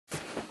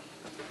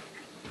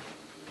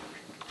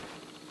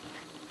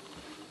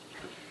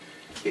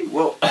Okay,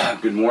 well,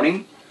 good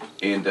morning,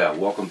 and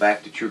welcome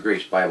back to True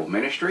Grace Bible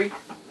Ministry.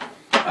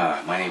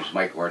 My name is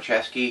Mike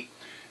Warcheski,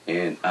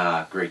 and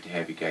great to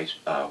have you guys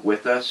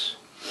with us.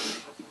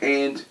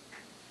 And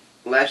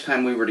last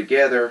time we were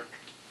together,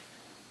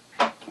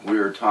 we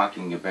were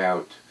talking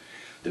about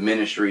the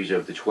ministries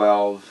of the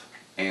 12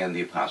 and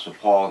the Apostle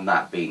Paul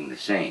not being the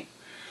same.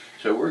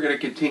 So we're going to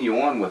continue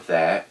on with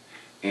that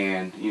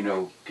and,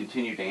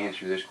 continue to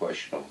answer this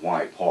question of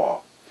why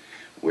Paul,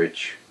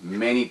 which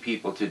many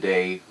people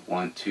today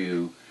want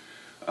to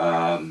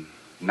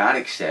not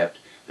accept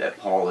that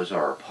Paul is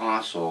our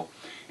apostle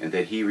and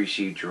that he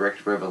received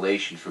direct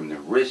revelation from the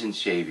risen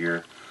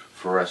Savior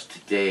for us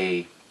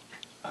today,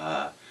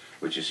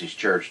 which is his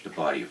church, the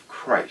body of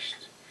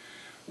Christ,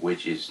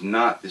 which is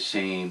not the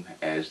same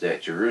as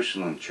that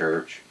Jerusalem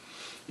church.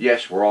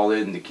 Yes, we're all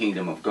in the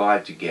kingdom of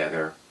God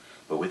together,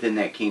 but within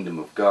that kingdom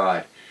of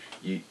God,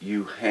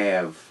 you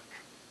have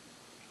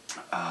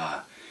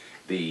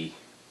the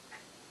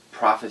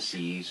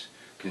prophecies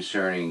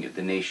concerning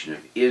the nation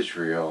of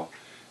Israel,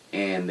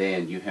 and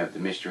then you have the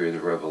mystery of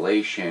the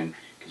revelation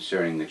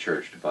concerning the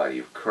church, the body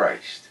of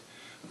Christ.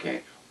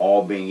 Okay,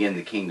 all being in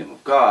the kingdom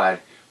of God,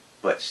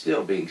 but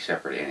still being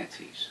separate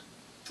entities.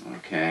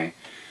 Okay,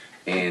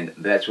 and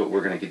that's what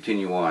we're going to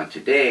continue on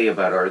today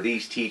about, are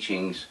these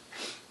teachings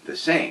the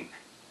same?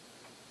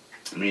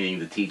 Meaning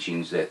the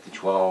teachings that the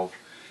 12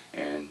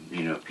 and,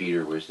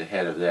 Peter was the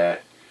head of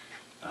that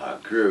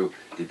group,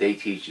 did they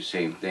teach the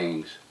same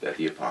things that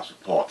the Apostle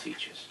Paul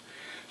teaches?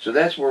 So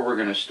that's where we're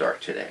going to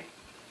start today.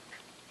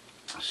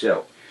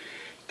 So,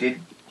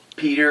 did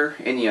Peter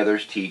and the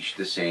others teach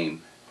the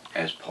same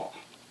as Paul?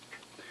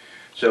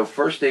 So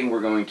first thing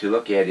we're going to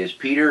look at is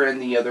Peter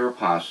and the other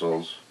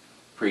apostles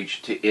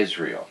preached to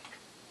Israel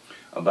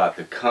about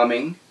the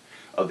coming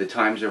of the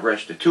times of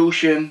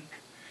restitution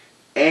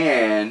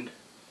and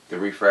the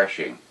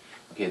refreshing.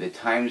 Okay, the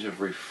times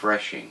of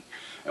refreshing.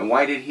 And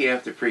why did he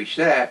have to preach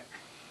that?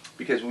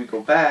 Because we go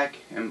back,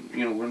 and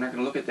we're not going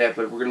to look at that,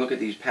 but we're going to look at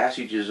these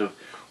passages of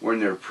when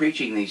they're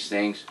preaching these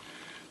things,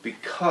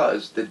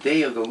 because the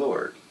day of the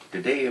Lord,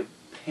 the day of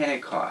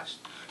Pentecost,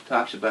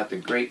 talks about the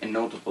great and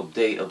notable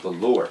day of the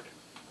Lord.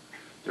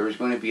 There is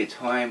going to be a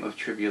time of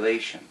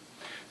tribulation.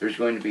 There's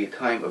going to be a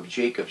time of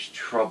Jacob's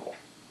trouble,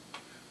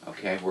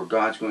 okay, where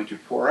God's going to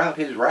pour out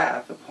his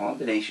wrath upon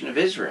the nation of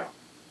Israel.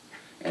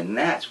 And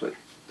that's what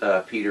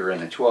Peter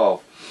and the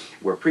 12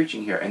 were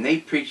preaching here. And they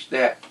preached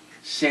that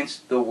since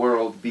the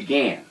world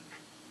began.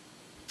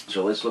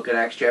 So let's look at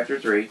Acts chapter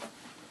 3.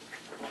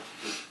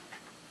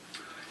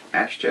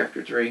 Acts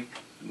chapter 3.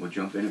 We'll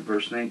jump in at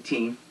verse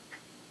 19.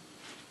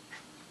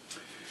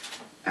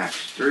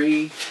 Acts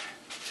 3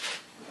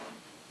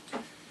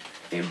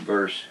 in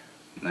verse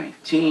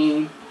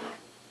 19.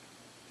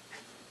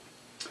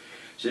 It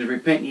says,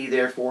 "Repent ye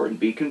therefore and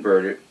be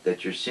converted,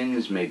 that your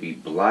sins may be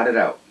blotted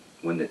out,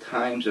 when the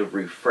times of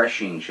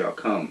refreshing shall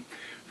come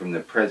from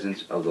the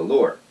presence of the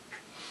Lord."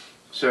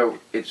 So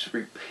it's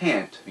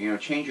repent,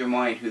 change your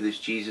mind who this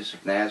Jesus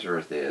of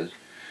Nazareth is.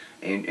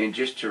 And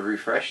just to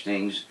refresh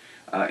things,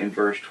 in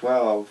verse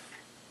 12,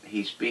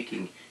 he's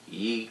speaking,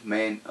 "Ye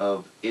men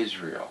of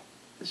Israel."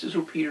 This is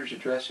what Peter's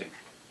addressing.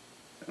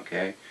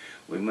 Okay?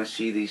 We must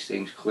see these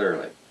things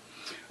clearly.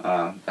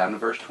 Down to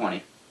verse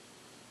 20.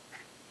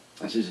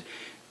 It says,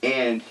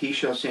 "And he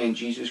shall send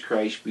Jesus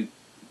Christ,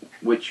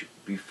 which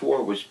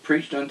before was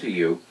preached unto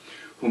you,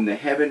 whom the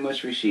heaven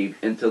must receive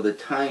until the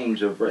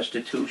times of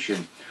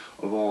restitution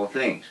of all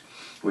things,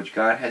 which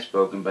God has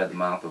spoken by the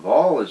mouth of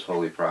all his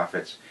holy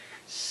prophets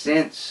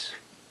since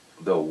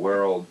the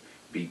world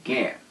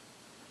began."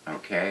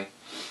 Okay?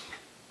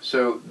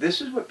 So this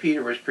is what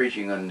Peter was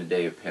preaching on the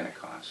day of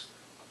Pentecost.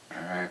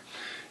 Alright?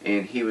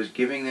 And he was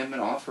giving them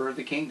an offer of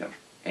the kingdom.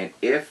 And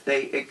if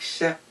they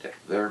accepted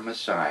their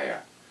Messiah,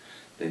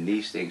 then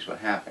these things would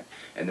happen.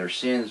 And their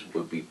sins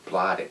would be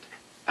blotted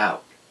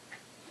out.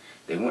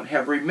 They wouldn't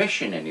have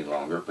remission any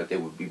longer, but they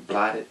would be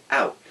blotted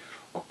out,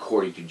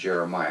 according to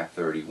Jeremiah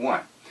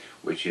 31,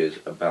 which is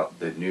about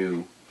the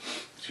new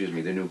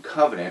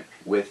covenant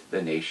with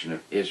the nation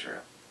of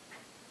Israel.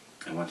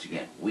 And once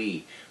again,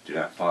 we do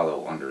not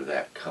follow under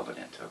that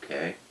covenant,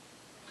 okay?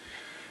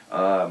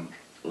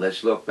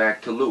 Let's look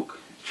back to Luke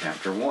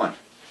chapter 1.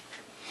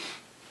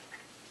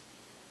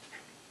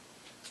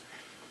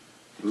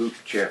 Luke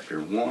chapter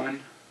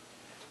 1,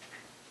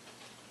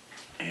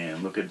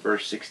 and look at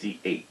verse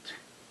 68.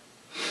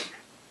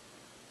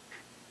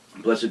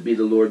 "Blessed be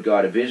the Lord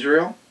God of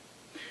Israel,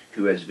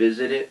 who has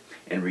visited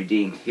and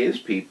redeemed his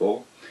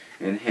people,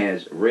 and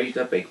has raised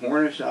up a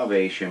horn of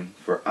salvation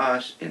for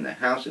us in the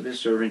house of his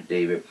servant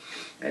David,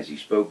 as he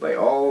spoke by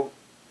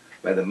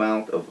the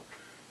mouth of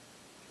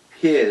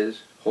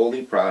his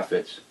holy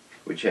prophets,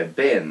 which have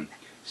been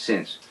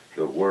since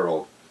the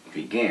world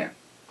began."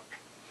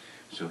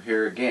 So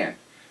here again,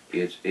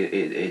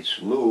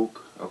 it's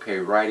Luke, okay,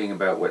 writing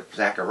about what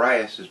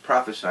Zacharias is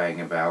prophesying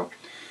about,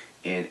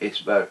 and it's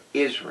about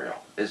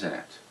Israel, isn't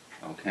it?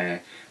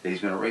 Okay, that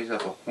he's going to raise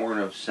up a horn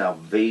of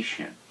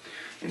salvation,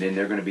 and then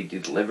they're going to be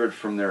delivered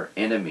from their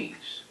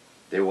enemies.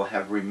 They will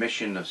have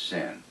remission of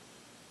sin.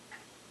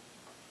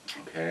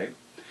 Okay?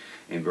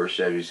 In verse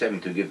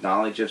 77, to give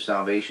knowledge of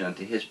salvation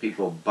unto his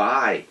people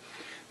by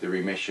the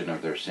remission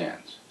of their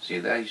sins. See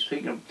that?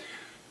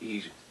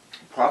 He's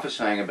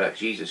prophesying about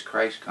Jesus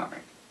Christ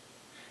coming.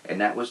 And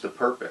that was the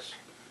purpose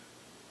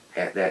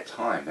at that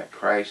time, that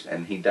Christ,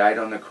 and he died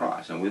on the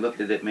cross. And we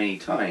looked at it many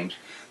times,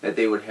 that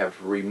they would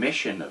have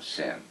remission of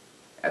sin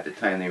at the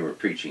time they were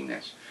preaching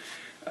this.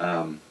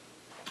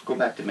 Go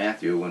back to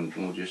Matthew and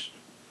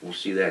we'll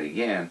see that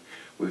again.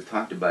 We've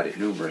talked about it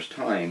numerous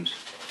times.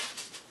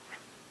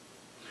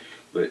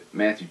 But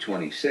Matthew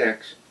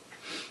 26,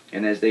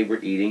 and as they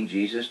were eating,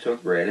 Jesus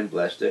took bread and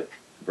blessed it,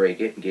 brake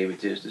it, and gave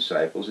it to his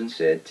disciples, and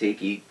said,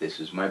 Take, eat,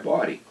 this is my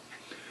body.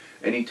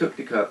 And he took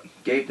the cup,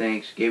 gave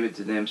thanks, gave it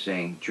to them,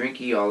 saying, Drink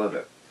ye all of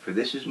it, for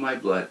this is my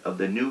blood of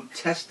the New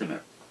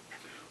Testament,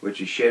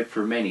 which is shed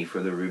for many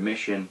for the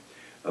remission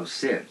of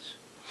sins.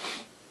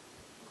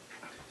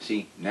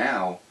 See,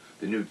 now,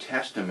 the New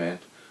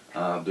Testament,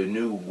 the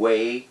new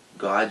way,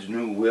 God's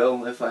new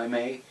will, if I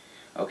may,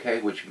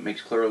 okay, which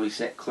makes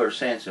clear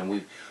sense, and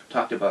we've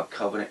talked about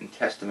covenant and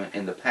testament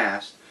in the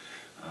past.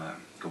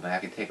 Go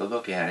back and take a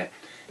look at it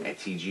at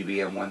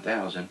TGBM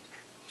 1000.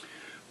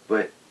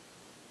 But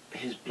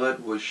his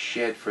blood was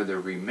shed for the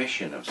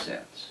remission of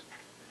sins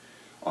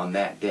on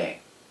that day.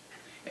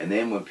 And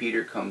then when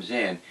Peter comes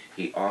in,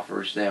 he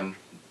offers them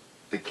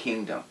the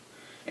kingdom.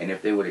 And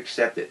if they would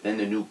accept it, then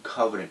the new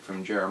covenant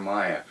from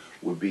Jeremiah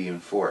would be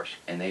enforced,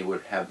 and they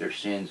would have their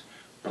sins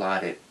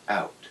blotted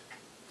out.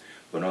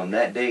 But on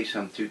that day,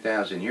 some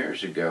 2,000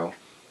 years ago,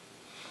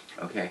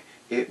 okay,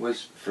 it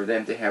was for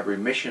them to have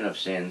remission of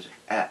sins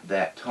at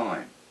that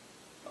time,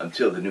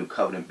 until the new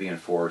covenant be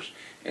enforced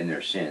and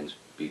their sins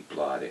be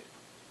blotted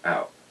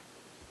out.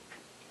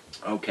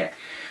 Okay,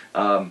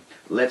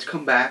 let's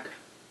come back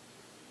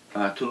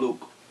to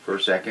Luke for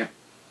a second,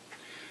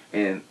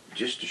 and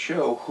just to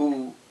show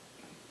who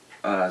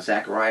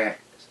Zechariah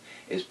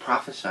is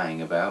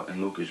prophesying about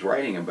and Luke is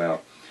writing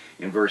about.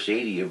 In verse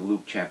 80 of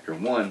Luke chapter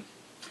 1,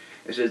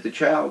 it says, The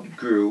child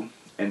grew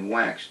and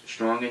waxed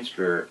strong in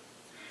spirit,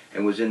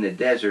 and was in the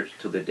desert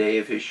till the day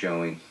of his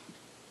showing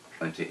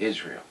unto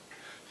Israel.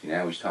 See,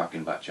 now he's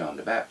talking about John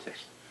the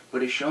Baptist.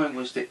 But his showing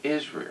was to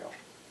Israel.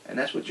 And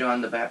that's what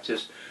John the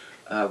Baptist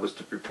was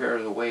to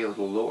prepare the way of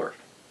the Lord.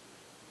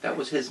 That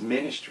was his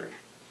ministry.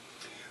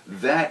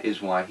 That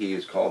is why he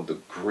is called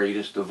the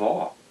greatest of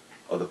all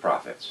of the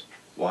prophets.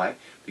 Why?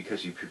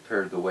 Because he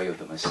prepared the way of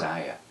the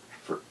Messiah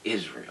for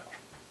Israel.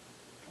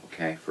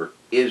 Okay? For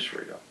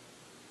Israel.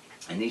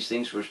 And these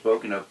things were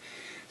spoken of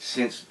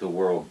since the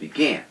world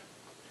began.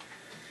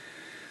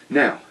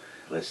 Now,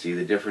 let's see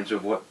the difference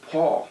of what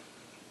Paul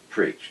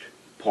preached.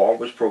 Paul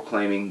was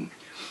proclaiming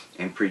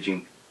the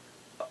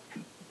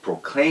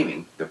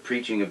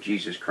preaching of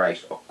Jesus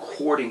Christ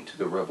according to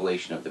the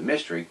revelation of the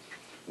mystery,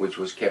 which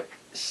was kept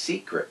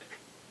secret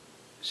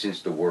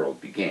since the world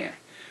began.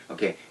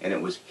 Okay, and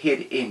it was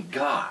hid in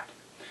God.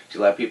 See,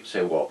 a lot of people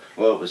say, well,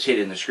 it was hid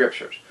in the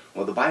Scriptures.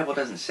 Well, the Bible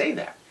doesn't say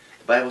that.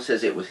 The Bible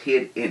says it was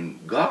hid in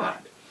God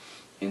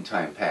in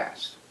time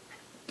past.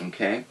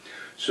 Okay,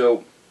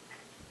 so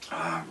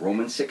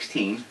Romans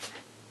 16,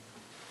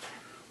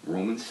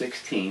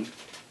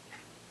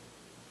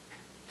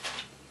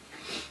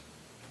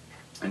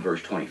 and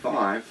verse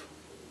 25,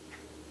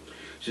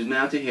 says,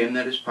 Now to him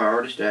that is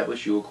power to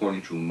establish you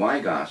according to my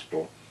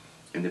gospel,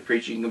 and the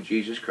preaching of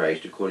Jesus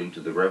Christ according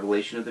to the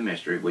revelation of the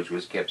mystery, which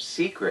was kept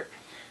secret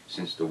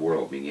since the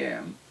world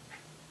began,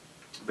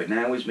 but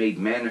now is made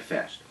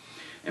manifest,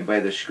 and by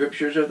the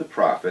scriptures of the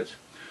prophets,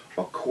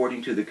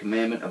 according to the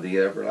commandment of the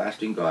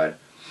everlasting God,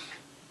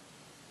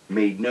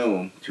 made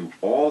known to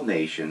all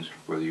nations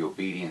for the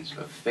obedience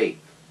of faith.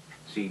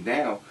 See,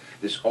 now,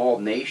 this all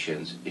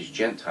nations is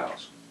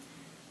Gentiles.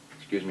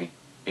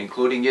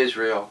 Including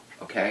Israel,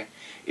 okay?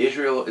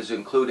 Israel is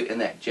included in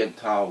that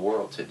Gentile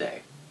world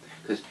today.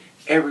 Because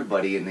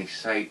everybody in the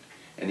sight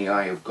and the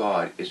eye of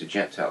God is a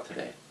Gentile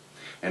today.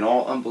 And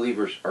all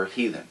unbelievers are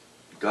heathen.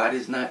 God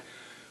is not,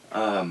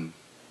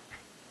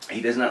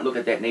 he does not look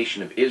at that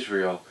nation of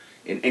Israel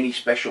in any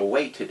special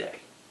way today.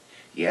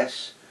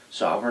 Yes,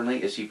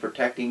 sovereignly, is he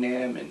protecting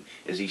them? And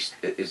is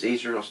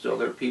Israel still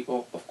their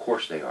people? Of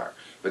course they are.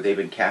 But they've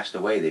been cast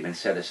away. They've been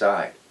set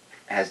aside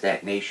as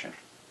that nation.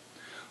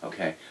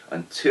 Okay,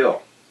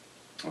 until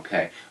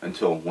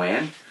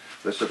when?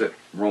 Let's look at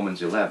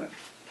Romans 11.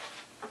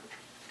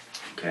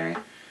 Okay,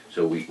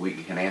 so we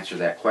can answer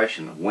that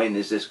question. When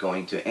is this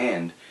going to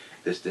end,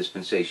 this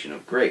dispensation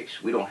of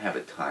grace? We don't have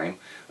a time.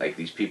 Like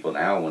these people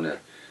now want to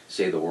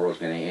say the world's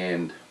going to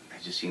end.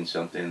 I just seen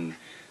something,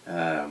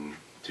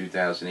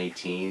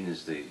 2018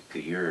 is the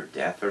year of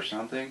death or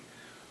something.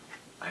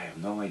 I have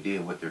no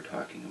idea what they're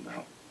talking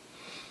about.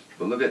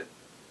 But look at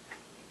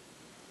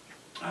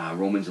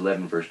Romans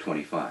 11, verse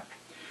 25.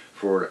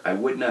 For I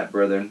would not,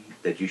 brethren,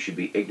 that you should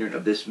be ignorant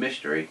of this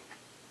mystery,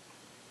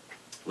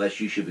 lest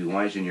you should be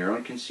wise in your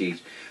own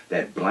conceits,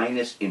 that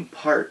blindness in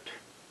part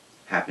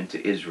happened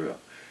to Israel,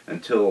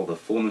 until the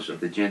fullness of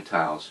the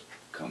Gentiles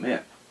come in.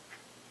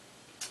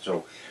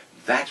 So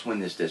that's when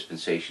this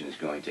dispensation is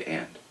going to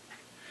end.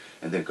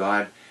 And that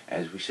God,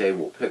 as we say,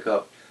 will pick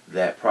up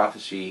that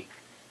prophecy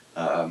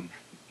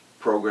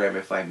program,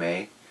 if I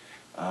may,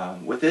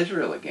 with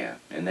Israel again.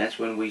 And that's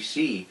when we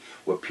see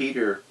what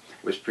Peter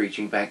was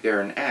preaching back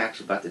there in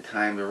Acts about the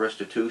time of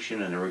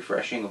restitution and the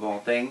refreshing of all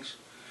things.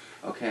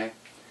 Okay?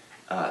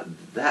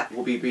 That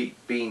will be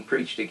being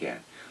preached again.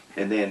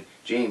 And then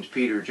James,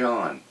 Peter,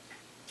 John,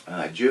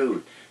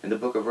 Jude, and the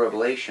book of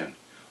Revelation,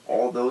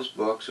 all those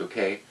books,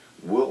 okay,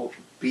 will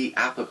be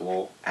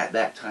applicable at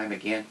that time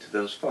again to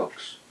those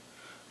folks.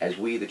 As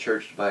we, the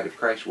church, the body of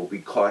Christ, will be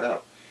caught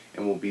up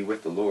and will be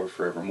with the Lord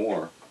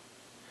forevermore.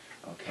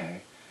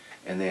 Okay?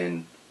 And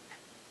then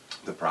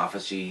the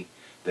prophecy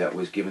that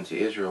was given to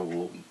Israel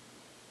will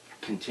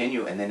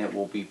continue, and then it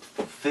will be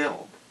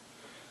fulfilled.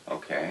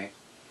 Okay?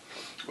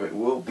 It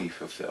will be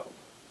fulfilled,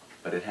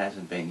 but it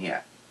hasn't been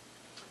yet.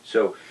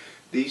 So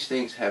these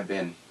things have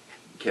been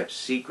kept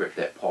secret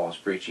that Paul's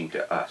preaching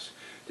to us.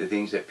 The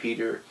things that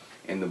Peter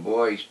and the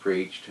boys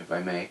preached, if I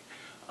may,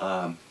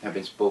 have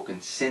been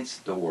spoken since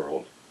the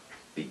world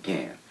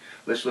began.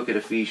 Let's look at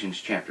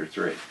Ephesians chapter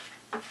 3.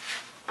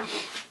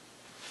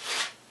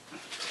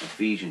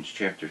 Ephesians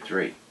chapter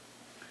 3,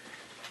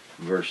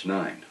 verse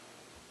 9.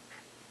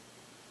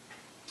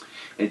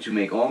 And to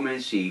make all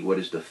men see what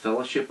is the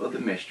fellowship of the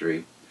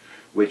mystery,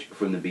 which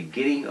from the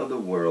beginning of the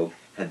world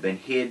had been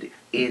hid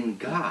in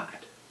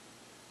God.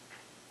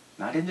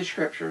 Not in the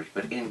Scriptures,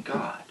 but in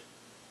God,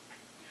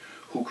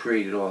 who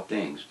created all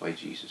things by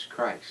Jesus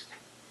Christ.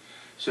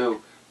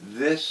 So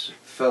this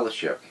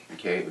fellowship,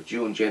 okay, of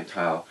Jew and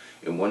Gentile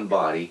in one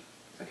body,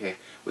 okay,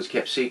 was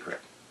kept secret.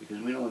 Because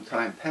we know in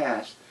time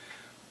past,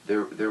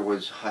 there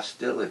was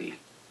hostility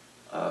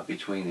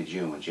between the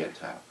Jew and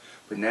Gentile.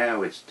 But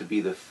now it's to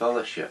be the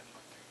fellowship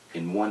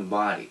in one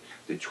body,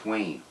 the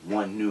twain,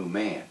 one new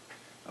man,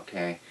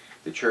 okay,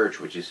 the church,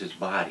 which is his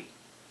body,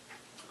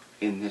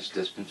 in this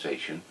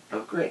dispensation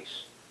of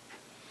grace.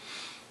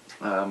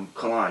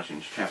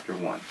 Colossians chapter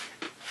 1,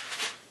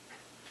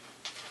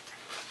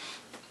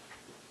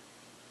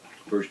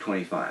 verse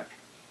 25.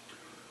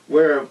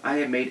 Whereof I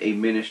am made a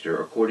minister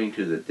according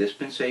to the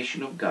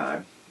dispensation of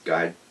God,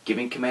 God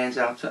giving commands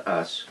out to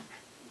us,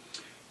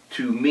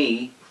 to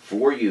me,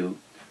 for you,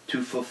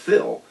 to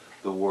fulfill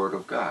the Word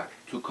of God,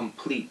 to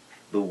complete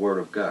the Word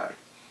of God.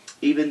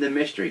 Even the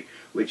mystery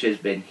which has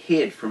been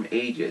hid from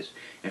ages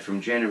and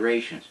from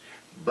generations,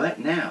 but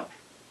now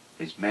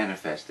is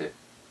manifested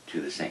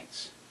to the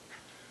saints.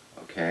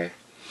 Okay?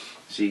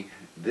 See,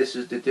 this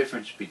is the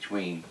difference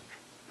between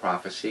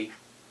prophecy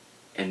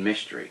and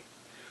mystery.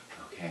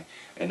 Okay?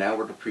 And now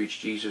we're to preach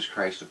Jesus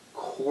Christ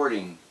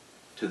according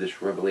to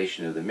this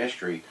revelation of the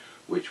mystery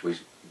which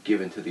was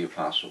given to the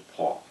Apostle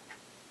Paul.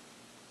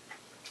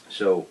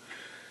 So,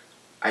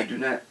 I do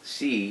not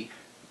see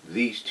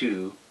these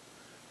two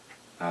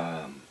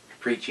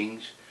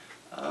preachings,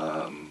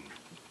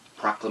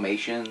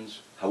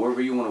 proclamations,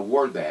 however you want to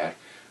word that,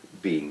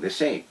 being the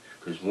same.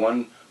 Because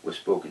one was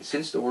spoken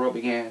since the world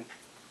began,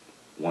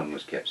 one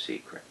was kept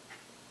secret.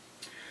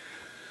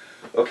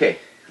 Okay,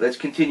 let's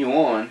continue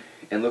on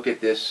and look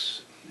at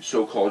this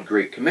so-called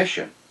Great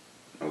Commission.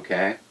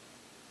 Okay?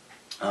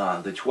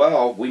 The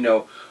 12, we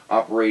know,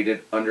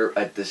 operated under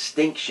a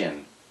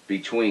distinction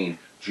between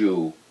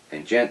Jew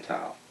and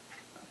Gentile.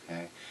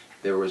 Okay?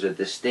 There was a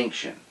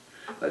distinction.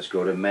 Let's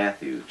go to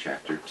Matthew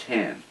chapter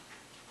 10.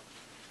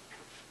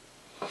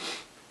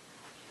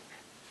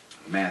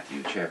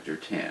 Matthew chapter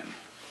 10.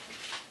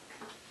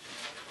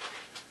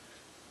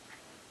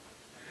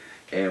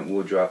 And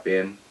we'll drop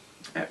in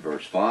at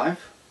verse 5. It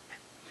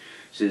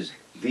says,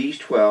 these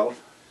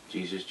 12,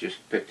 Jesus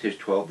just picked his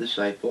 12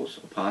 disciples,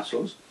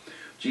 apostles,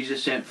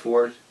 Jesus sent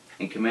forth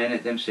and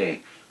commanded them,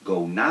 saying,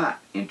 go not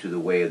into the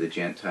way of the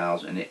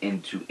Gentiles, and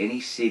into any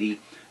city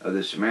of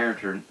the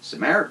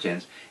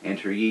Samaritans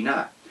enter ye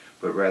not,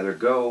 but rather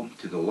go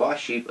to the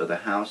lost sheep of the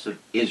house of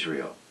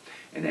Israel.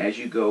 And as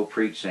you go,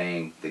 preach,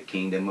 saying, the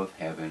kingdom of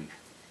heaven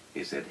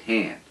is at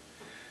hand.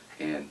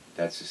 And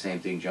that's the same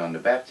thing John the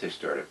Baptist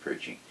started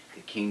preaching.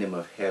 The kingdom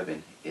of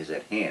heaven is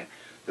at hand.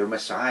 Their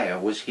Messiah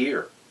was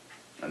here.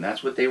 And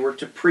that's what they were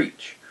to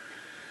preach.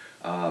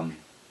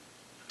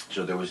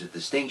 So there was a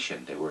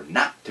distinction. They were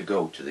not to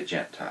go to the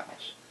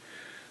Gentiles.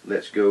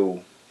 Let's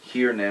go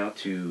here now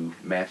to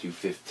Matthew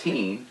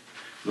 15.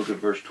 Look at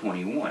verse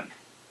 21.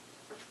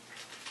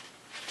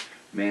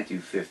 Matthew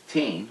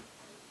 15.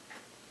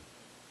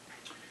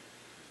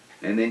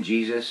 And then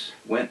Jesus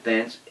went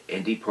thence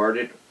and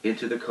departed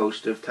into the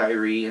coast of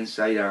Tyre and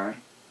Sidon.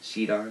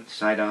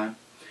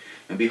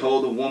 And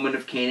behold, a woman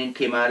of Canaan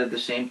came out of the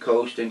same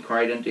coast and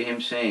cried unto him,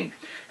 saying,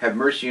 have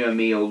mercy on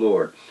me, O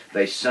Lord,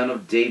 thy son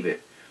of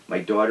David. My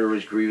daughter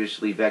is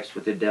grievously vexed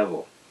with the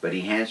devil. But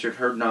he answered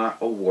her not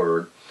a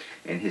word.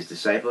 And his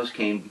disciples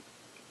came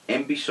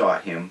and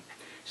besought him,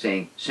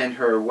 saying, send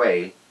her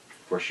away,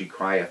 for she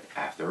crieth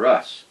after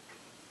us.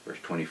 Verse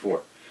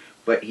 24.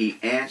 But he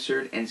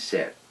answered and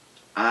said,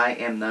 I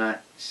am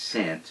not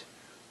sent,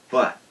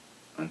 but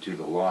unto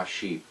the lost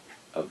sheep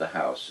of the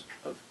house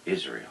of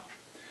Israel.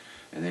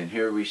 And then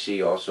here we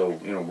see also,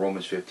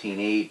 Romans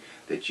 15:8,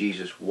 that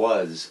Jesus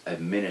was a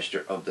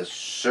minister of the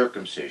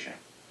circumcision.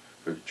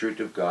 for the truth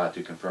of God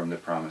to confirm the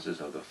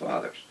promises of the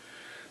fathers.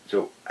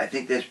 So I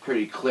think that's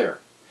pretty clear.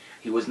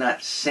 He was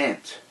not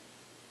sent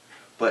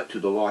but to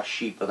the lost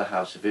sheep of the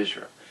house of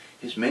Israel.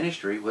 His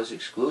ministry was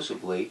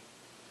exclusively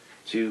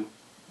to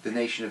the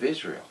nation of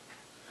Israel.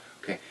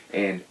 Okay,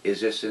 and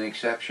is this an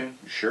exception?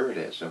 Sure it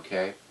is,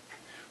 okay?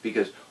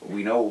 Because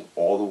we know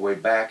all the way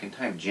back in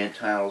time,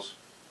 Gentiles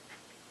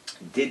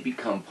did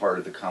become part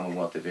of the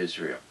Commonwealth of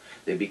Israel.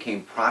 They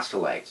became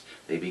proselytes.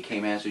 They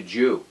became as a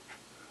Jew.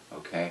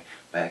 Okay,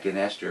 back in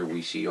Esther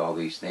we see all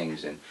these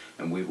things, and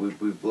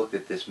we've looked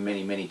at this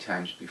many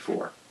times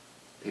before.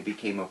 They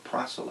became a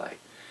proselyte.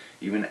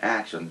 Even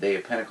Acts, on the day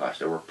of Pentecost,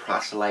 there were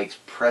proselytes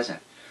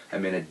present. I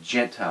mean, a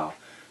Gentile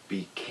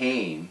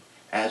became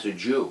as a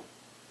Jew,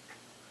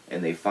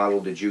 and they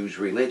followed the Jews'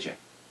 religion.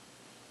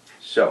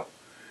 So,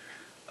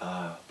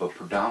 but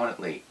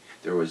predominantly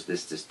there was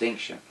this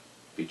distinction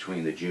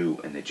between the Jew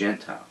and the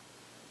Gentile.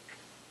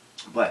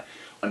 But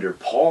under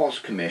Paul's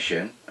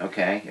commission,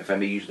 okay, if I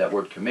may use that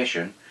word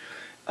commission,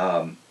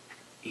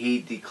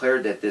 he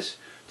declared that this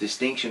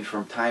distinction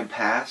from time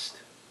past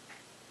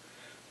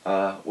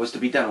was to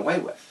be done away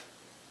with,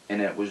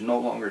 and it was no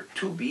longer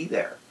to be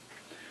there.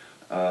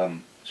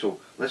 So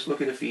let's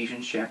look at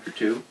Ephesians chapter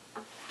 2.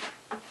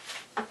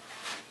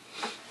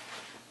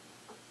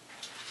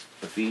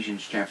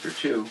 Ephesians chapter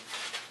 2.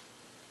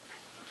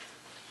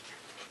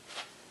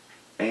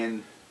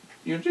 And,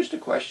 you know, just a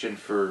question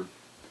for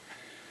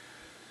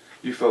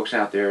you folks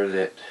out there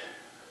that,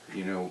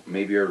 you know,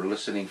 maybe are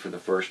listening for the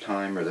first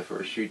time or the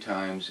first few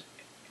times.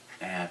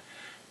 And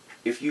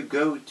if you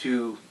go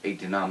to a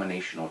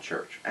denominational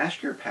church,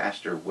 ask your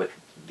pastor what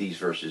these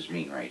verses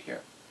mean right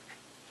here.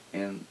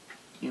 And,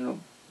 you know,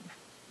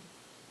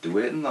 do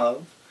it in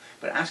love,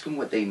 but ask him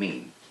what they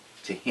mean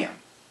to him.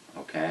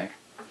 Okay?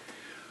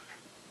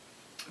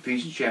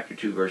 Ephesians chapter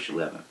 2, verse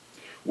 11.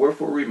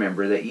 Wherefore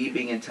remember that ye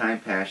being in time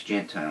past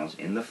Gentiles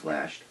in the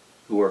flesh,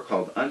 who are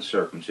called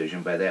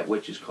uncircumcision by that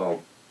which is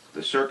called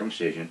the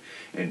circumcision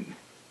in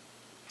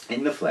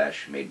the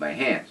flesh made by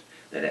hands,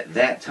 that at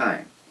that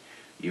time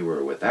you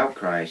were without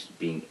Christ,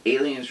 being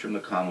aliens from the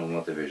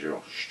commonwealth of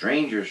Israel,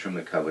 strangers from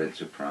the covenants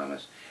of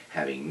promise,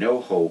 having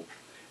no hope,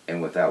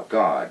 and without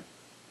God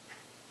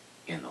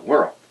in the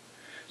world.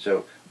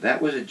 So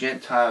that was a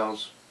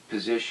Gentile's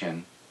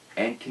position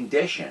and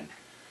condition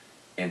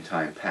in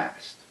time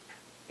past,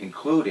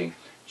 including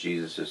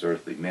Jesus'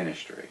 earthly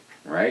ministry,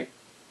 right?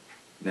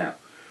 Now,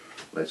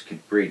 let's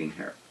keep reading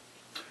here.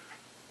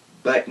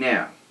 But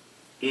now,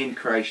 in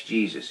Christ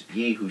Jesus,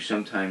 ye who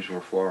sometimes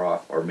were far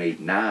off are made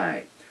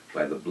nigh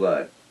by the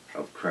blood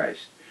of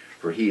Christ.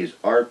 For he is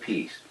our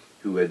peace,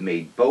 who had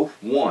made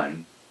both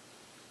one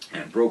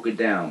and broken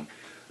down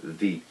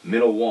the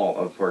middle wall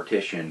of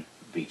partition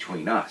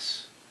between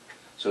us.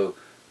 So,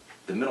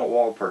 the middle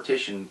wall of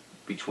partition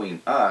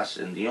between us,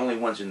 and the only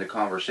ones in the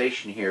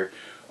conversation here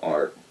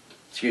are,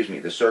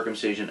 the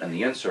circumcision and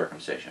the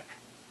uncircumcision.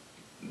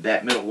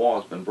 That middle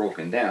wall has been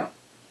broken down.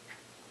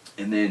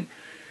 And then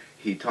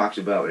he talks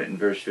about it in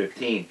verse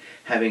 15,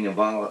 having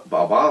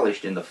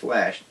abolished in the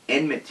flesh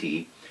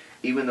enmity,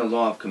 even the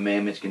law of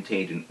commandments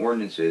contained in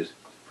ordinances,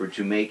 for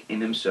to make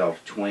in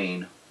himself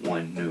twain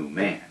one new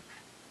man.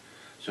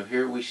 So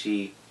here we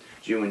see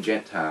Jew and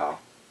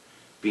Gentile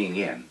being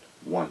in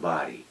one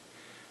body.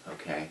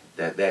 Okay,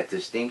 that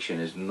distinction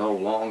is no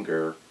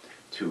longer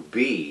to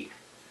be.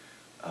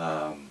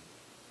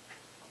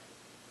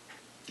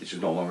 It's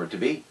no longer to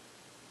be.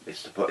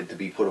 It's to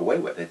be put away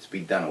with. It's to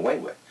be done away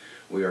with.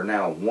 We are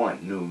now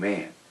one new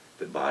man,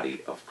 the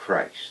body of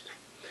Christ.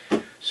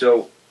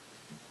 So,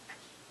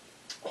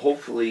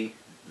 hopefully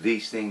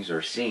these things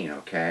are seen,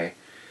 okay?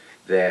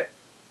 That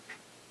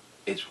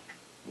it's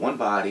one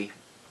body,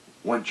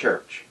 one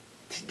church,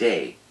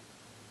 today,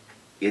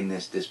 in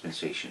this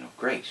dispensation of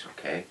grace,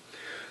 okay?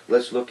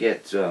 Let's look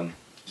at 2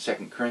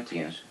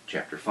 Corinthians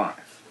chapter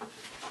 5.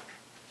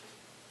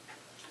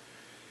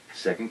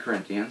 2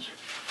 Corinthians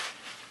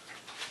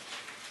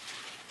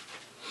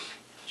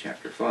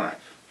chapter 5.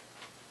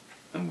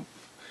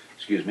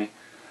 Excuse me.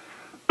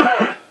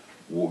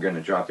 We're going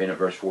to drop in at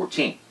verse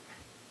 14.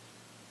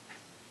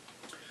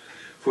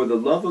 For the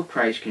love of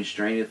Christ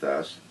constraineth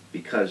us,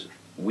 because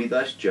we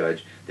thus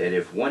judge that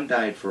if one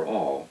died for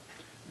all,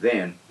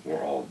 then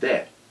we're all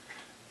dead.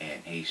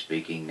 And he's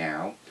speaking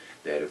now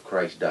that if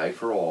Christ died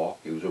for all,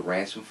 he was a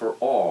ransom for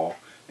all,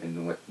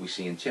 and what we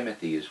see in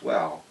Timothy as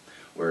well,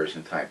 whereas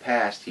in time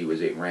past he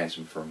was a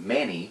ransom for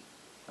many,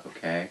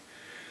 okay,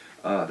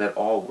 that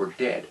all were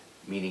dead,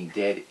 meaning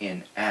dead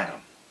in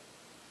Adam.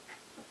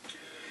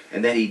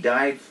 And that he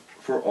died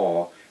for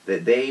all,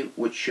 that they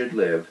which should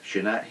live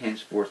should not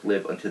henceforth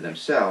live unto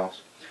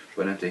themselves,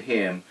 but unto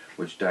him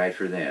which died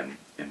for them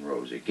and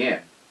rose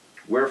again.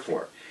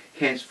 Wherefore,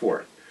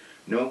 henceforth,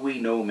 know we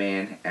no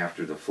man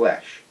after the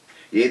flesh.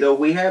 Yea, though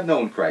we have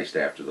known Christ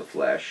after the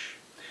flesh,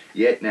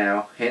 yet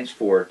now,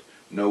 henceforth,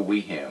 know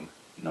we him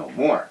no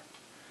more.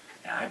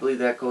 And I believe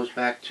that goes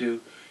back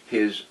to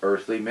his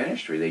earthly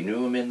ministry. They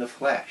knew him in the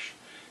flesh.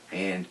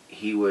 And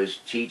he was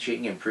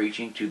teaching and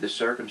preaching to the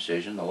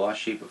circumcision, the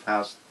lost sheep of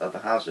the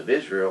house of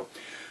Israel,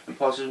 And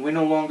Paul says we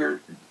no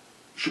longer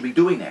should be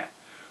doing that.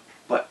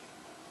 But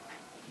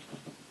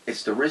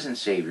it's the risen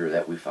Savior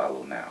that we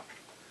follow now.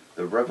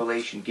 The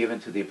revelation given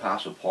to the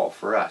Apostle Paul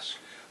for us.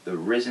 The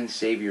risen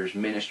Savior's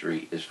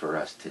ministry is for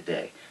us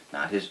today,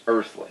 not his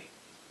earthly.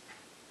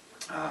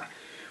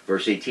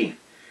 Verse 17.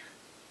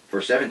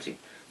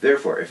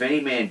 Therefore, if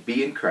any man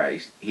be in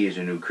Christ, he is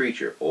a new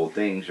creature. Old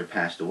things are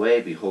passed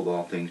away. Behold,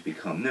 all things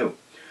become new.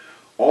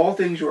 All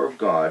things are of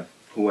God,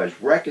 who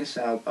has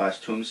reconciled us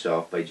to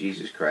himself by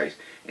Jesus Christ,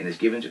 and has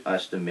given to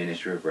us the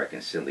ministry of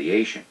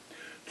reconciliation.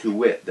 To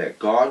wit, that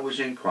God was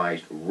in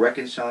Christ,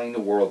 reconciling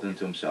the world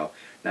unto himself,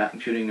 not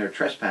imputing their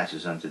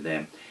trespasses unto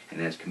them, and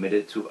has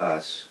committed to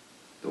us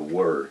the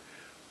word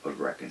of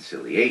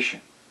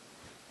reconciliation.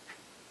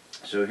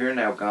 So here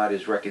now God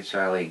is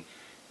reconciling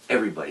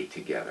everybody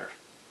together.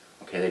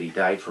 Okay, that he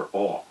died for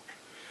all.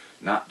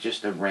 Not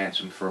just a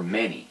ransom for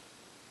many,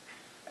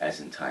 as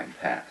in time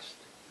past.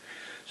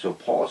 So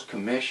Paul's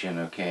commission,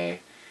 okay,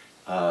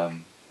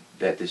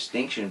 that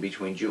distinction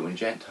between Jew and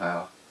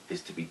Gentile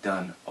is to be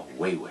done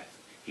away with.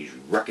 He's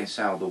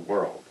reconciled the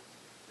world.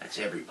 That's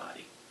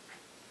everybody.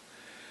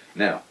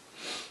 Now,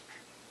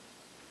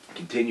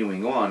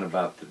 continuing on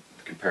about the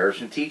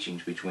comparison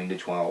teachings between the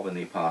 12 and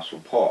the Apostle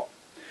Paul.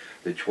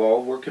 The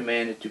 12 were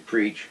commanded to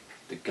preach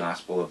the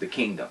gospel of the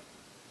kingdom.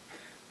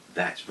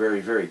 That's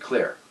very, very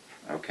clear.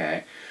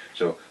 Okay?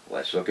 So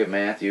let's look at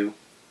Matthew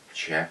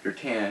chapter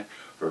 10,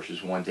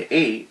 verses 1 to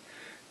 8.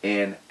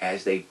 And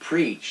as they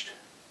preached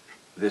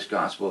this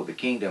gospel of the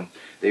kingdom,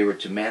 they were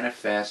to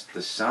manifest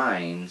the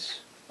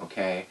signs,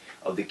 okay,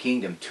 of the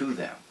kingdom to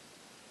them.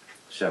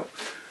 So,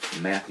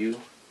 Matthew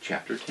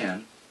chapter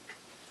 10.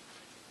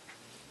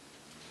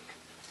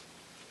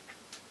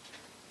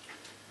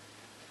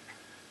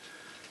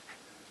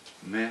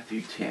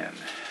 Matthew 10.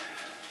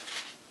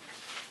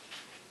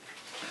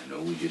 I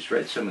know we just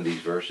read some of these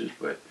verses,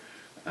 but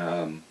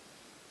I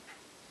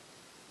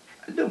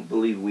don't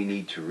believe we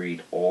need to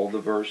read all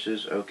the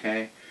verses,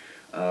 okay?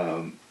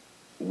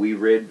 We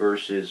read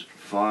verses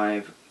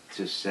 5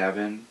 to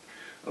 7,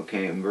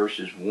 okay, and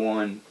verses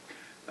 1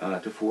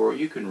 to 4.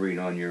 You can read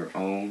on your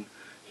own.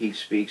 He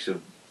speaks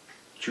of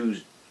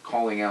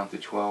calling out the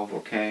 12,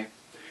 okay?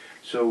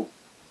 So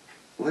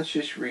let's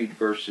just read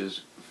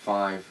verses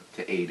 5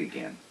 to 8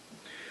 again.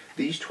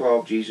 These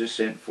 12 Jesus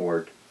sent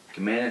forth,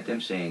 commanded them,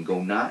 saying,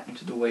 Go not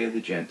into the way of the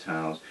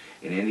Gentiles,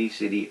 in any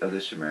city of the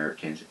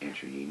Samaritans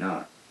enter ye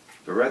not,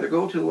 but rather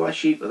go to the lost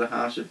sheep of the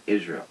house of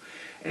Israel.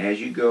 And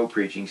as you go,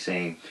 preaching,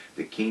 saying,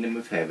 The kingdom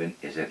of heaven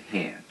is at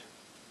hand.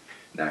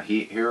 Now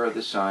here are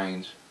the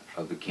signs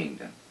of the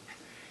kingdom.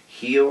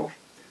 Heal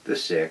the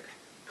sick,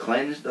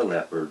 cleanse the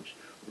lepers,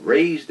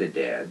 raise the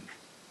dead,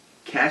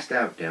 cast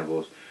out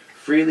devils.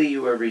 Freely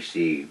you have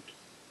received,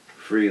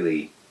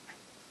 freely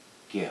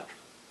give.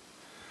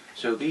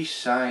 So these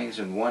signs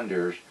and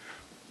wonders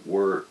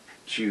were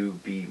to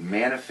be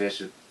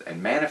manifested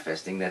and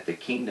manifesting that the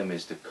kingdom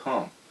is to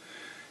come.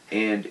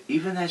 And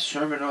even that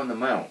Sermon on the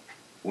Mount,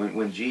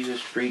 when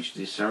Jesus preached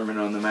the Sermon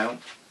on the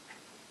Mount,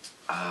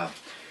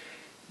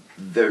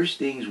 there's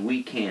things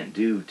we can't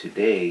do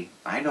today.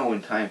 I know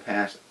in time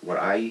past what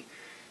I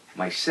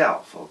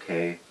myself,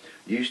 okay,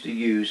 used to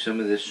use some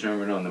of this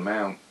Sermon on the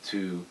Mount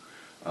to,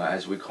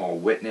 as we call,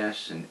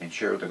 witness and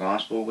share the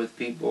gospel with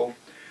people.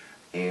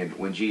 And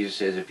when Jesus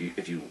says,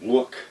 if you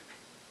look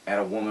at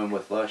a woman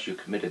with lust, you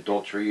commit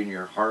adultery in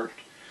your heart,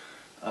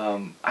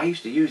 I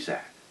used to use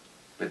that.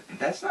 But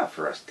that's not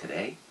for us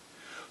today.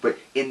 But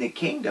in the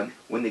kingdom,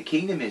 when the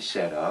kingdom is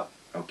set up,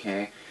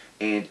 okay,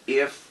 and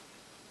if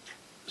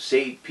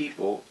saved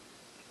people,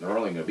 there are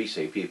only going to be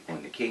saved people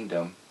in the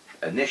kingdom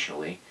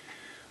initially,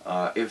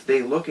 if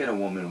they look at a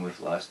woman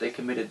with lust, they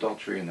commit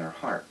adultery in their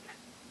heart.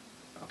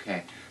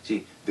 Okay?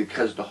 See,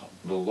 because the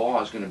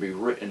law is going to be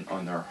written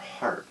on their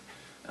heart.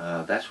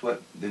 That's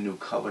what the new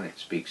covenant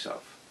speaks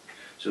of.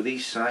 So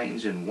these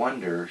signs and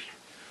wonders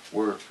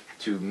were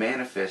to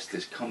manifest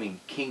this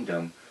coming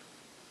kingdom,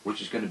 which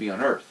is going to be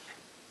on earth.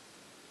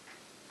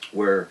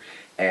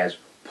 Whereas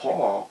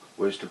Paul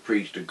was to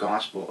preach the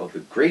gospel of the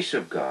grace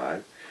of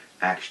God,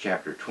 Acts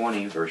chapter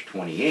 20, verse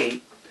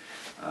 28.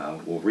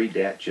 We'll read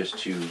that just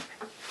to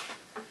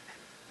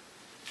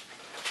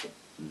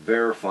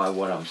verify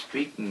what I'm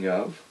speaking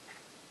of.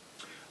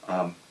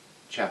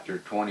 Chapter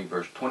 20,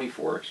 verse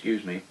 24,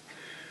 excuse me.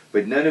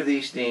 But none of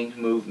these things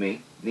move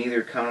me,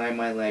 neither count I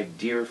my life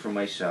dear for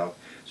myself,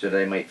 so that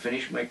I might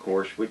finish my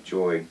course with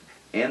joy,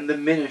 and the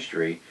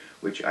ministry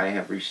which I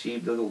have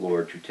received of the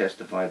Lord, to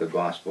testify the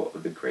gospel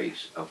of the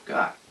grace of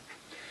God.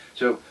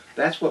 So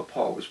that's what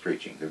Paul was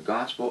preaching, the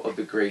gospel of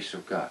the grace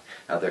of God.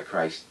 How that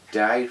Christ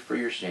died for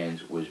your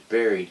sins, was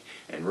buried,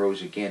 and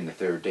rose again the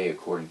third day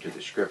according to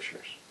the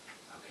Scriptures.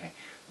 Okay,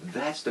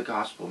 that's the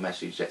gospel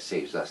message that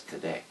saves us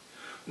today.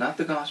 Not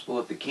the gospel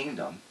of the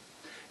kingdom,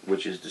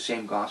 which is the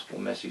same gospel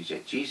message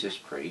that Jesus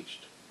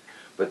preached,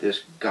 but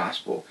this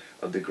gospel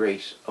of the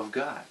grace of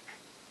God.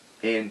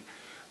 And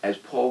as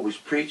Paul was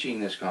preaching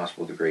this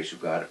gospel of the grace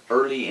of God,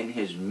 early in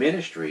his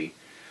ministry,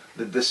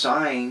 the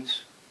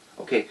signs,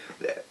 okay,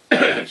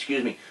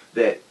 excuse me,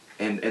 that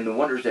And the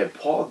wonders that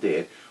Paul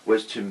did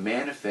was to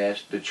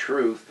manifest the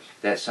truth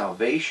that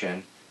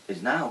salvation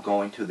is now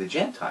going to the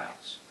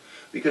Gentiles.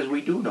 Because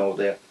we do know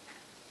that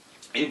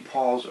in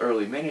Paul's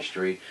early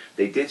ministry,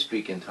 they did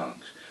speak in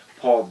tongues.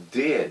 Paul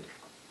did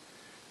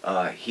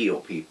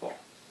heal people.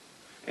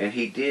 And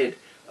he did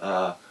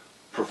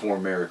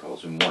perform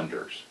miracles and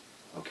wonders.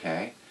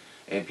 Okay?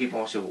 And people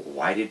will say, well,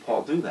 why did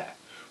Paul do that?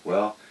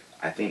 Well,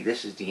 I think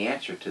this is the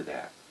answer to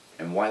that.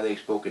 And why they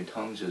spoke in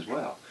tongues as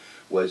well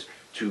was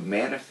to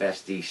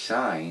manifest these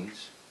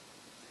signs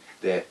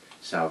that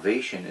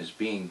salvation is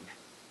being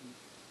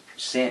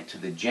sent to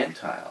the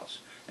Gentiles.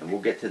 And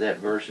we'll get to that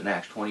verse in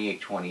Acts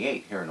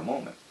 28:28 here in a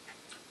moment.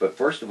 But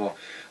first of all,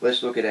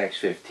 let's look at Acts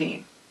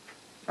 15.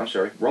 I'm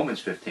sorry, Romans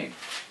 15.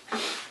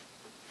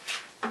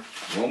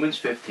 Romans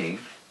 15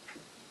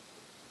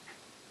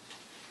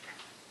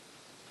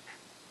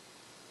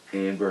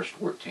 and verse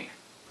 14.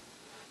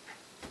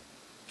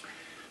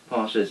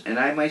 Paul says, "And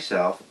I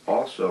myself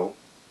also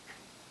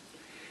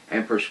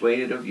am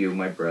persuaded of you,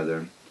 my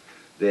brethren,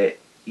 that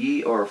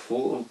ye are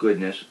full of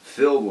goodness,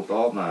 filled with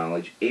all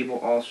knowledge, able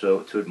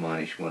also to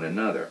admonish one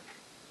another.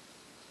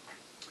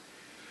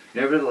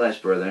 Nevertheless,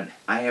 brethren,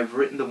 I have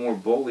written the more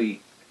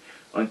boldly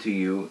unto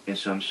you in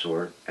some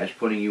sort, as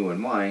putting you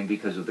in mind,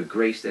 because of the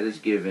grace that is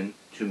given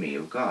to me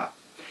of God,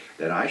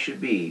 that I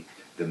should be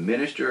the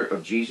minister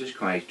of Jesus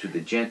Christ to the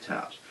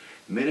Gentiles,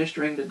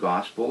 ministering the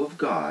gospel of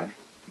God."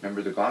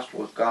 Remember, the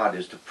gospel of God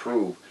is to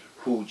prove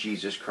who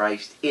Jesus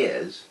Christ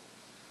is.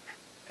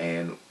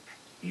 And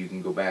you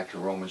can go back to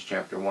Romans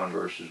chapter 1,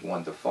 verses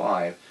 1 to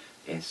 5,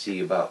 and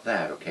see about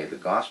that. Okay, the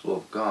gospel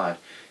of God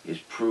is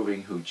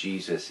proving who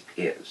Jesus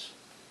is.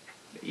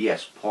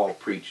 Yes, Paul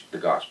preached the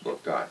gospel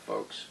of God,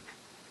 folks.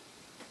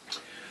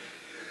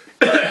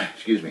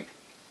 Excuse me.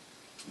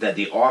 That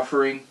the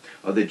offering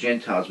of the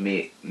Gentiles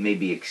may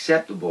be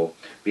acceptable,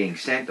 being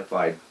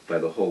sanctified by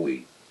the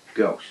Holy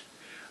Ghost.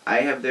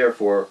 I have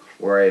therefore,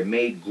 where I have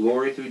made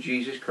glory through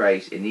Jesus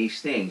Christ in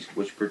these things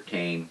which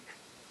pertain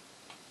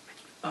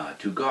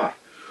to God.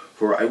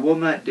 For I will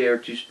not dare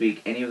to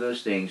speak any of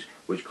those things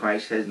which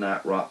Christ has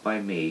not wrought by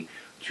me,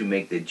 to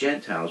make the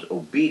Gentiles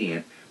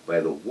obedient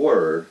by the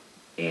word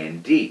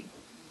and deed,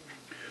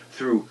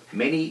 through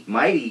many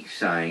mighty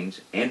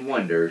signs and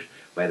wonders,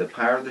 by the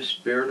power of the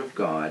Spirit of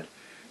God,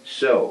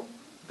 so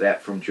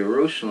that from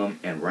Jerusalem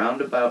and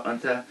round about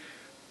unto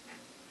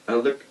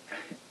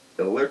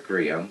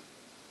Illyricum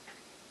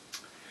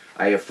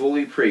I have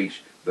fully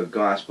preached the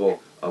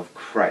gospel of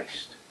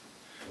Christ.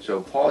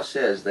 So Paul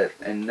says that,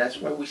 and that's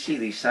why we see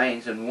these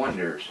signs and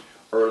wonders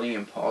early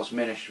in Paul's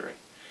ministry.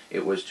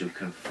 It was to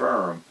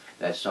confirm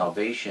that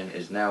salvation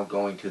is now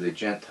going to the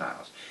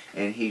Gentiles.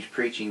 And he's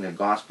preaching the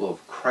gospel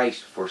of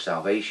Christ for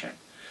salvation.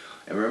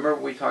 And remember,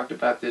 we talked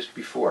about this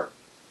before.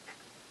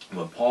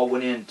 When Paul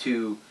went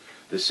into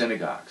the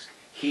synagogues,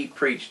 he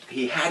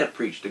had to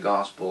preach the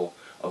gospel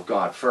of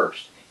God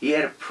first. He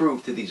had to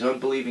prove to these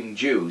unbelieving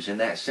Jews in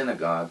that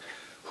synagogue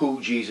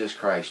who Jesus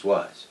Christ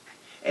was.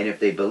 And if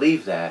they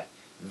believed that,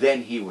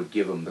 then he would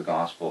give them the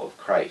gospel of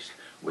Christ,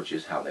 which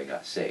is how they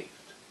got saved.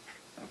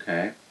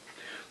 Okay?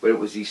 But it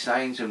was these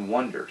signs and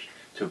wonders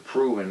to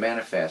prove and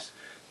manifest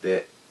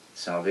that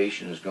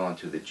salvation is gone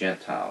to the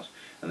Gentiles,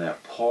 and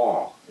that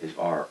Paul is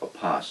our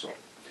apostle.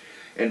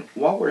 And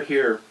while we're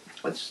here,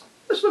 let's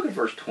look at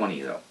verse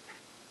 20 though.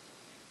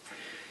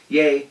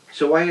 "Yea,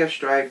 so I have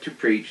strived to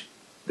preach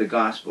the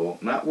gospel,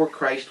 not where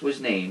Christ was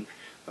named,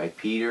 by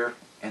Peter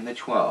and the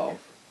 12,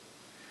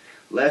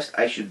 lest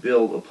I should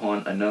build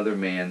upon another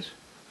man's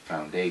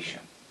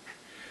foundation."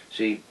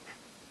 See,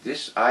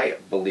 this, I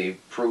believe,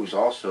 proves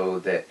also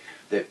that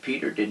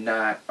Peter did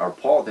not, or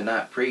Paul did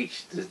not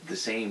preach the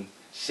same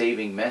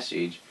saving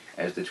message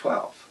as the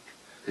 12.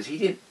 Because he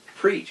didn't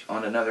preach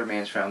on another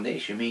man's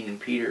foundation, meaning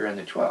Peter and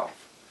the 12.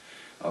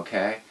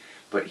 Okay?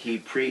 But he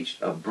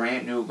preached a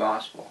brand new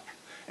gospel.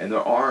 And there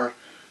are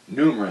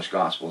numerous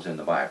gospels in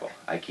the Bible.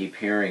 I keep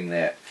hearing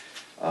that,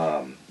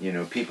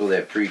 people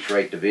that preach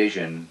right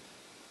division,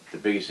 the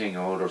biggest thing,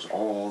 there's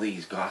all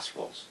these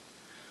gospels.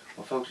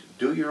 Well, folks,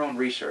 do your own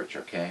research,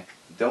 okay?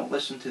 Don't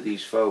listen to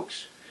these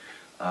folks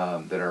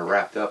that are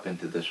wrapped up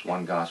into this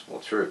one gospel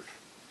truth,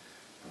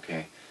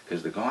 okay?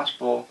 Because the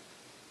gospel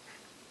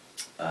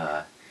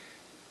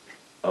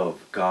of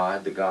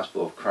God, the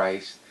gospel of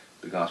Christ,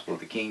 the gospel of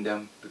the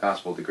kingdom, the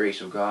gospel of the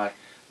grace of God,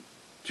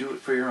 do it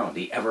for your own.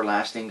 The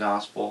everlasting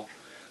gospel,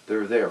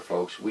 they're there,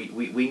 folks. We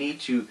need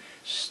to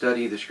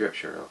study the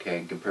Scripture, okay,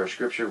 and compare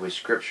Scripture with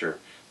Scripture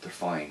to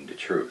find the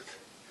truth.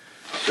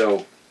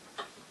 So,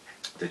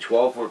 the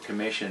 12 were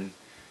commissioned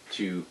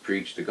to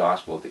preach the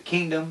gospel of the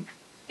kingdom,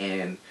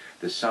 and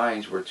the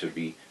signs were to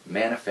be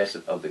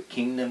manifested of the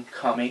kingdom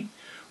coming,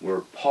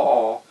 where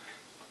Paul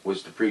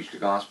was to preach the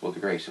gospel of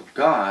the grace of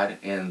God,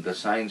 and the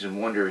signs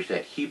and wonders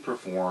that he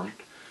performed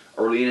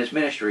early in his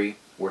ministry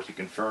were to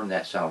confirm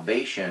that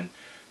salvation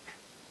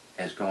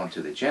has gone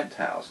to the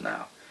Gentiles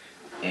now.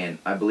 And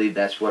I believe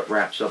that's what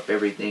wraps up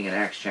everything in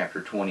Acts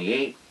chapter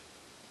 28.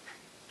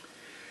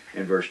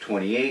 In verse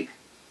 28,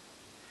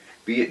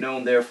 Be it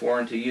known therefore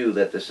unto you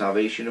that the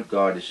salvation of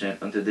God is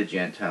sent unto the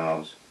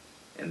Gentiles,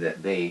 and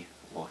that they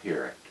will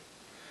hear it.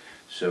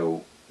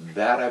 So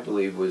that, I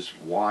believe, was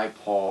why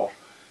Paul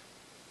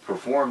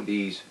performed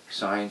these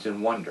signs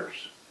and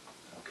wonders,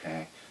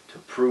 okay, to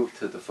prove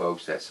to the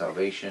folks that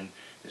salvation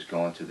is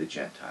going to the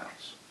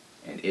Gentiles.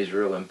 And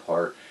Israel, in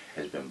part,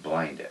 has been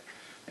blinded.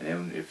 And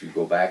then if you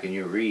go back and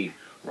you read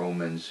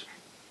Romans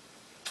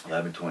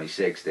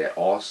 11:26, that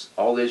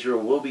all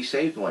Israel will be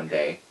saved one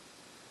day,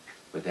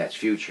 but that's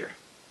future,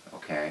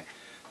 okay?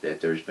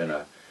 That there's been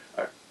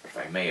if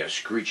I may, a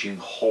screeching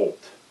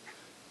halt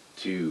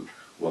to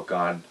what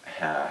God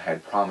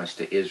had promised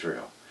to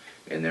Israel.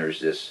 And there's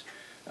this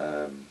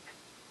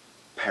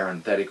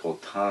parenthetical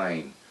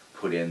time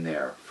put in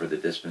there for the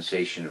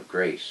dispensation of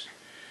grace.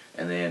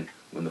 And then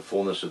when the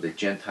fullness of the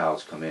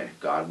Gentiles come in,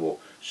 God will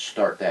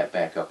start that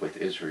back up with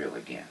Israel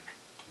again.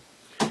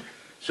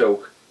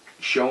 So,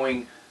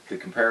 showing the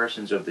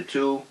comparisons of the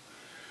two,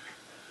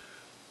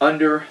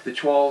 under the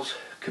 12's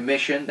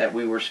commission that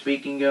we were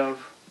speaking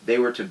of, they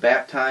were to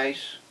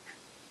baptize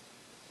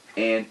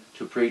and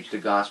to preach the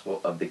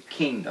gospel of the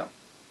kingdom.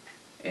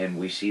 And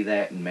we see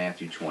that in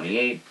Matthew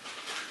 28,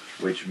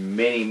 which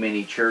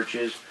many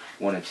churches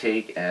want to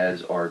take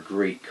as our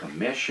Great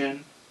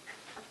Commission.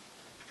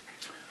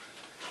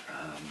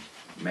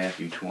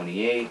 Matthew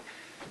 28.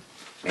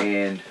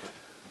 And,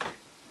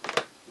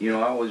 you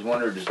know, I always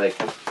wondered, is like,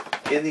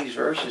 in these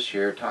verses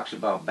here, it talks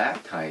about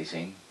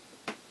baptizing.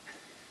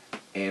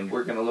 And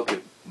we're going to look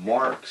at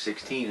Mark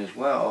 16 as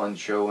well, and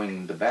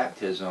showing the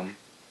baptism.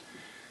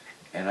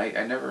 And I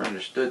never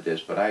understood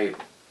this, but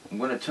I'm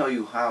going to tell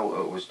you how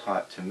it was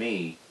taught to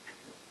me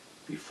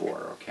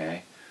before,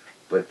 okay?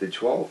 But the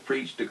 12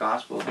 preached the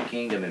gospel of the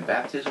kingdom, and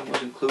baptism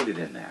was included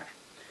in that.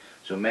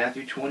 So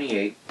Matthew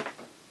 28,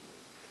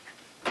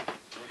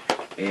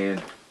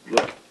 and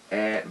look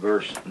at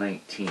verse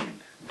 19.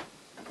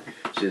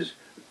 It says,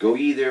 Go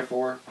ye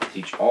therefore,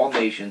 teach all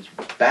nations,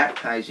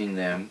 baptizing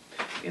them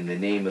in the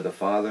name of the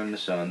Father, and the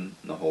Son,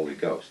 and the Holy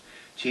Ghost,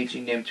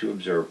 teaching them to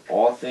observe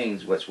all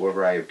things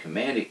whatsoever I have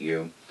commanded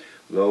you.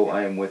 Lo,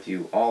 I am with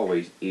you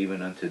always,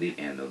 even unto the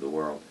end of the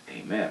world.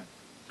 Amen.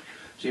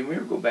 See,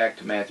 when we go back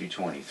to Matthew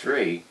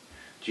 23,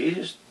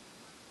 Jesus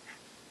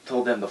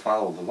told them to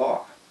follow the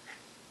law.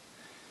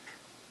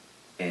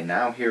 And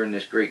now here in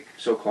this great,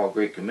 so-called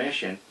Great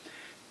Commission,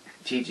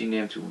 teaching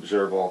them to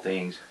observe all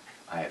things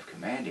I have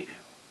commanded you.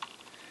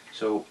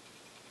 So,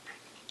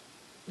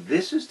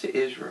 this is to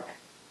Israel.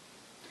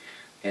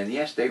 And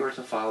yes, they were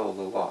to follow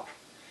the law.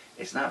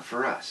 It's not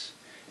for us.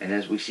 And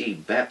as we see,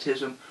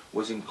 baptism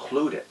was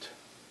included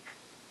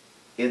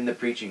in the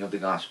preaching of the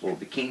gospel of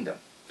the kingdom.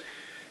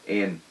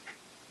 And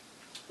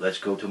let's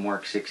go to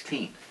Mark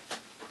 16.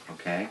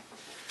 Okay?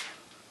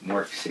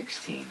 Mark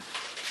 16.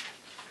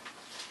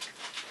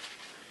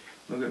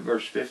 Look at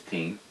verse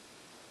 15.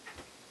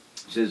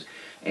 It says,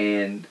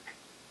 And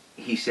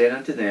he said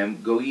unto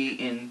them, Go ye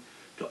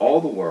into all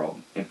the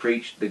world, and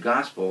preach the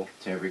gospel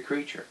to every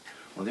creature.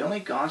 Well, the only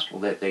gospel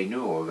that they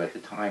knew of at the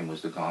time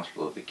was the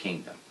gospel of the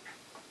kingdom.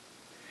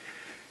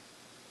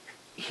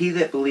 He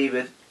that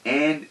believeth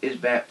and is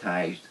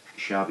baptized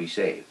shall be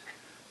saved,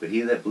 but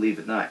he that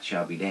believeth not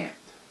shall be damned.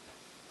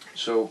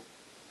 So,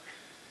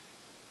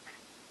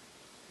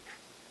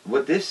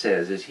 what this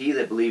says is, he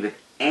that believeth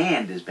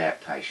and is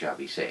baptized shall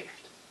be saved.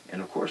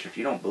 And of course, if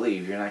you don't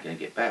believe, you're not going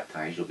to get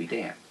baptized, you'll be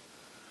damned.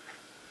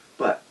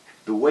 But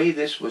the way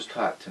this was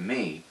taught to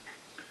me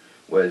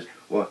was,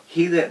 well,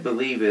 he that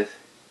believeth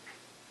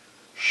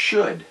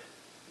should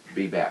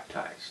be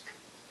baptized.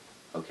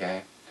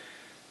 Okay?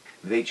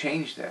 They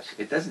changed this.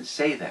 It doesn't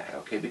say that,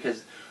 okay?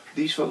 Because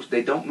these folks,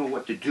 they don't know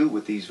what to do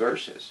with these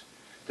verses.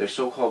 Their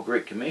so-called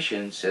Great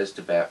Commission says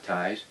to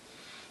baptize.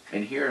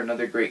 And here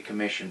another Great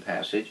Commission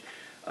passage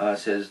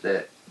says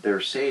that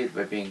they're saved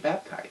by being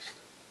baptized.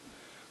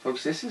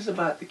 Folks, this is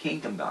about the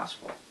kingdom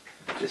gospel.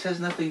 This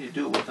has nothing to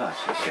do with us,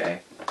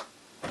 okay?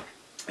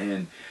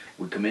 And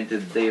we come into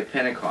the day of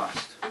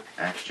Pentecost.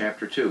 Acts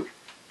chapter 2.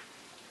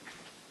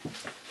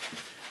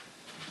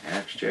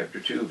 Acts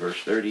chapter 2,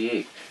 verse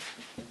 38.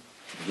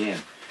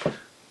 Again,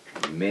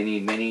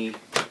 many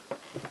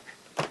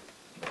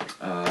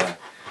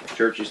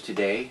churches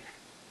today,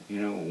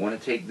 you know, want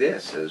to take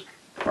this as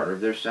part of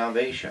their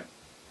salvation.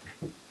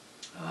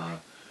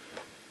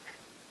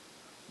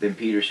 Then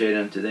Peter said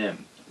unto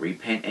them,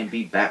 Repent and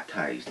be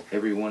baptized,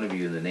 every one of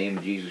you, in the name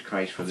of Jesus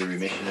Christ for the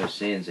remission of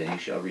sins, and you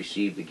shall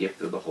receive the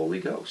gift of the Holy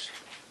Ghost.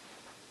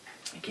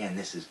 Again,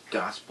 this is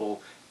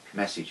gospel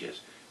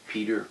messages.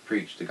 Peter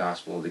preached the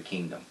gospel of the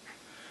kingdom.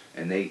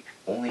 And they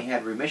only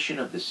had remission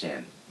of the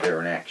sin there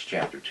in Acts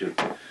chapter 2.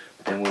 But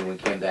then when we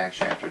came to Acts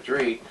chapter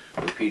 3,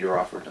 where Peter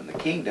offered them the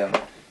kingdom,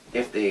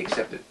 if they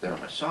accepted their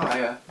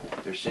Messiah,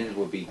 their sins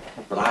would be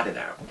blotted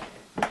out.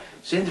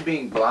 Sins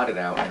being blotted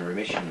out and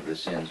remission of the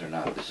sins are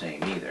not the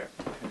same either.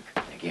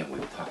 Again,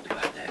 we've talked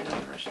about that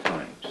numerous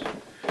times.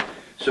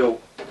 So,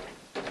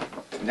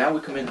 now we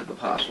come into the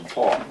Apostle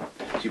Paul.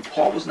 See,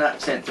 Paul was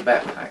not sent to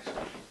baptize.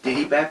 Did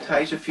he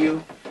baptize a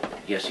few?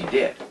 Yes, he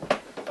did.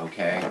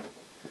 Okay?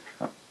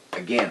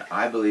 again,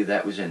 I believe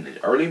that was in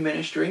the early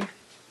ministry,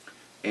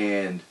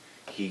 and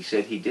he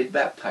said he did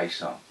baptize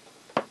some.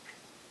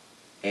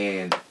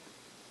 And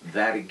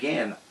that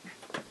again,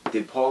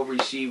 did Paul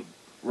receive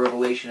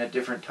revelation at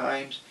different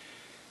times?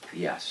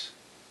 Yes.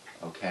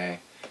 Okay.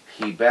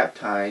 He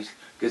baptized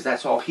because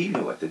that's all he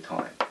knew at the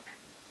time.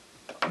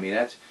 I mean,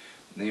 that's,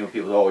 people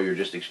say, oh, you're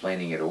just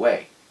explaining it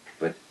away.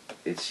 But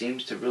it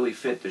seems to really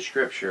fit the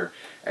scripture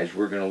as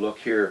we're going to look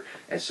here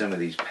at some of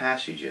these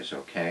passages,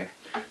 okay?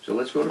 So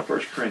let's go to 1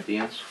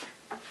 Corinthians.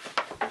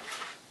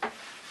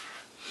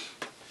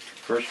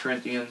 1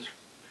 Corinthians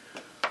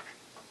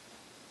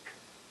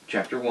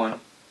chapter 1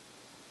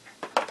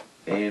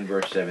 and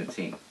verse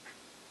 17.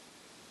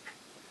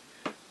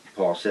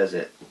 Paul says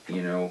it,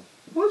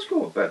 let's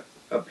go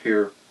up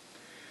here.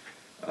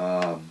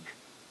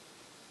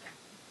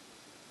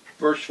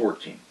 Verse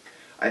 14.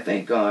 I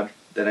thank God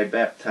that I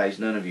baptized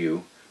none of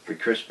you but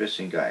Crispus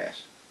and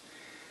Gaius,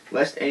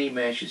 lest any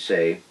man should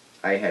say,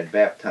 I had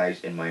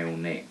baptized in my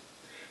own name.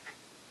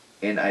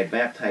 And I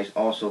baptized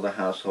also the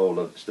household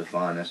of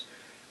Stephanas.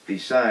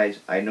 Besides,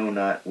 I know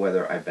not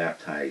whether I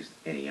baptized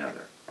any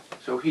other.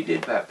 So he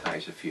did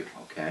baptize a few,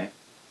 okay?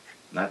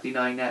 Not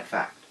denying that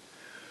fact.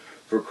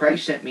 For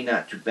Christ sent me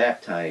not to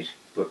baptize,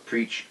 but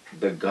preach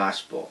the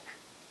gospel.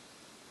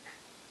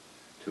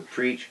 To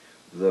preach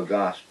the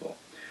gospel.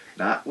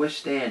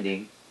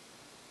 Notwithstanding,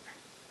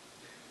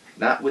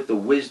 not with the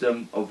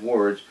wisdom of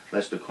words,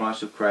 lest the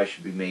cross of Christ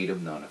should be made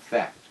of none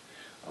effect.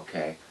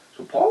 Okay?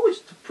 So Paul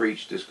was to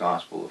preach this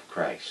gospel of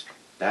Christ.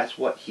 That's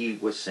what he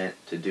was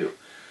sent to do.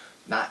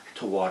 Not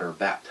to water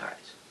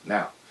baptize.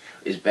 Now,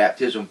 is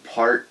baptism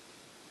part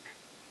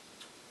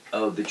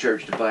of the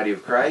church, the body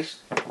of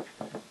Christ?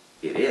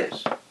 It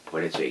is.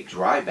 But it's a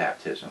dry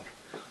baptism.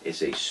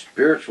 It's a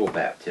spiritual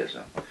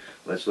baptism.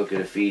 Let's look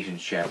at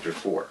Ephesians chapter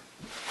 4.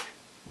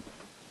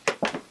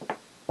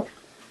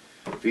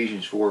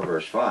 Ephesians 4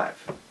 verse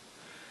 5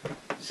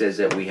 says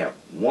that we have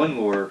one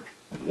Lord,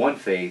 one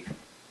faith,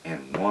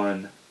 and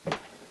one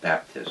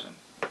baptism.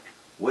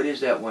 What is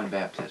that one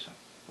baptism?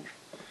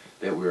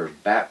 That we're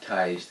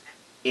baptized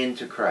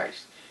into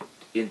Christ,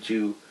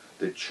 into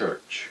the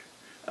church.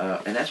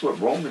 And that's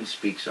what Romans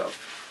speaks of.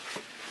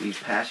 These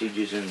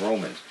passages in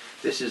Romans.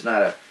 This is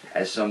not a,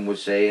 as some would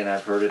say, and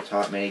I've heard it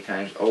taught many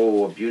times,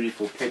 oh, a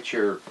beautiful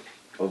picture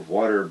of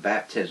water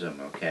baptism,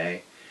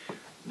 okay?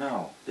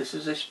 No, this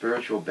is a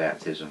spiritual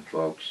baptism,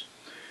 folks.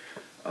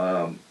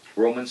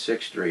 Romans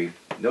 6:3,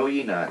 know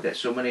ye not that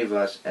so many of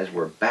us as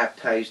were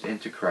baptized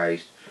into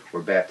Christ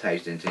were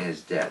baptized into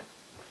his death?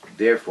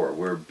 Therefore,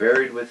 we're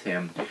buried with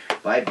him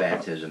by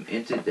baptism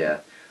into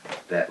death,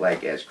 that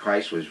like as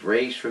Christ was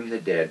raised from the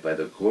dead by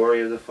the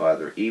glory of the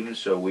Father, even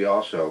so we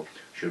also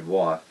should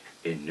walk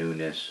in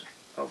newness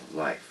of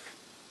life.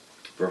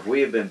 For if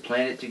we have been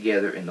planted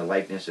together in the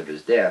likeness of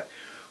his death,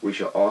 we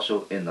shall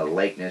also in the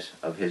likeness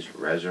of his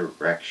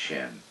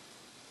resurrection.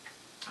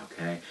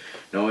 Okay?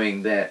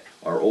 Knowing that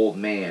our old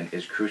man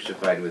is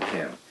crucified with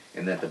him,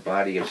 and that the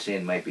body of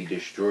sin might be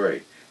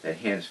destroyed, that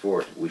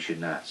henceforth we should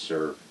not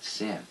serve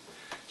sin.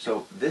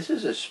 So this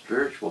is a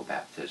spiritual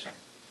baptism.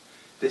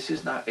 This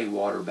is not a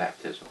water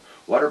baptism.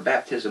 Water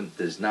baptism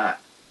does not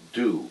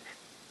do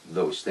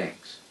those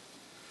things.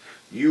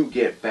 You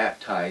get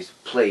baptized,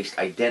 placed,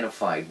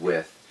 identified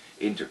with,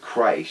 into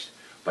Christ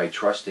by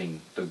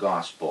trusting the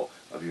gospel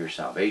of your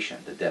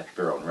salvation, the death,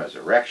 burial, and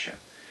resurrection.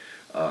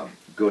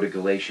 Go to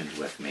Galatians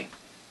with me,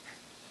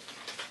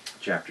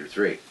 chapter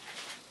 3.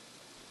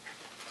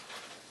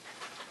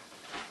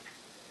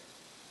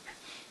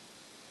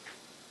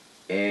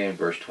 And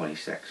verse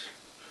 26.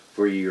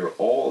 For ye are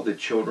all the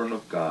children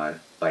of God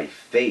by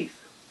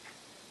faith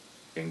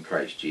in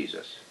Christ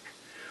Jesus.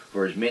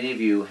 For as many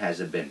of you as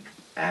have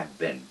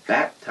been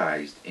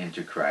baptized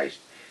into Christ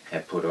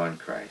have put on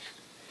Christ.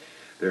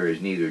 There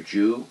is neither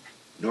Jew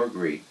nor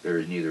Greek, there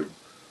is neither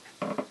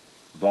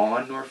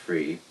bond nor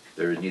free,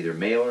 there is neither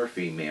male or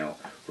female,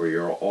 for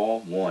you are all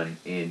one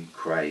in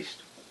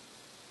Christ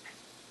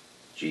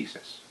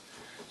Jesus.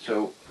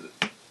 So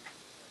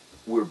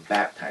we're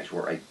baptized,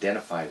 we're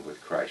identified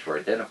with Christ, we're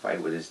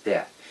identified with his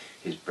death,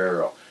 his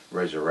burial,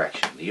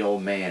 resurrection. The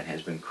old man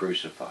has been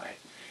crucified.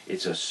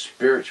 It's a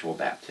spiritual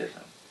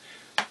baptism.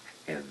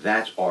 And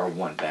that's our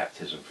one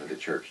baptism for the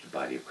church, the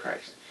body of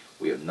Christ.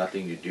 We have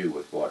nothing to do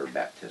with water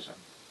baptism.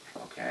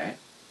 Okay?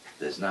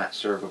 Does not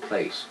serve a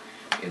place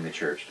in the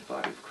church, the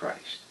body of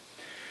Christ.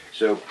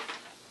 So,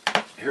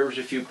 here's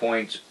a few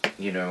points,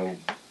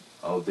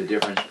 of the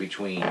difference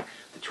between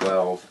the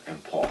 12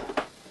 and Paul.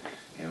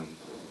 And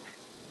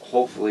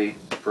hopefully,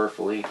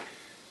 prayerfully,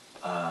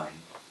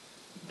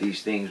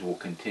 these things will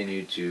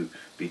continue to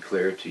be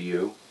clear to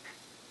you,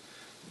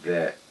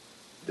 that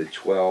the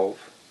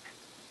 12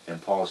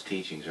 and Paul's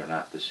teachings are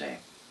not the same.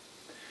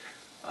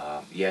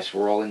 Yes,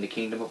 we're all in the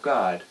kingdom of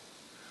God,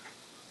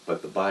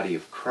 but the body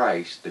of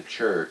Christ, the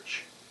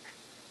church,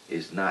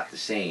 is not the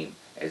same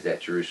as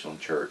that Jerusalem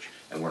church,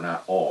 and we're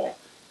not all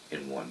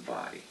in one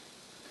body.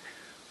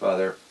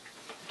 Father,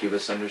 give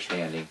us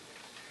understanding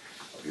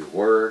of your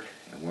word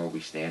and where we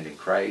stand in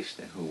Christ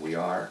and who we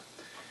are,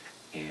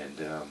 and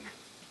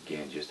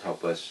again, just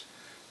help us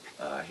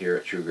here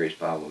at True Grace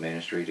Bible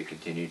Ministry to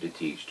continue to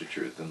teach the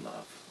truth in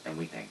love. And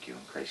we thank you in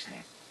Christ's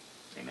name.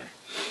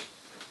 Amen.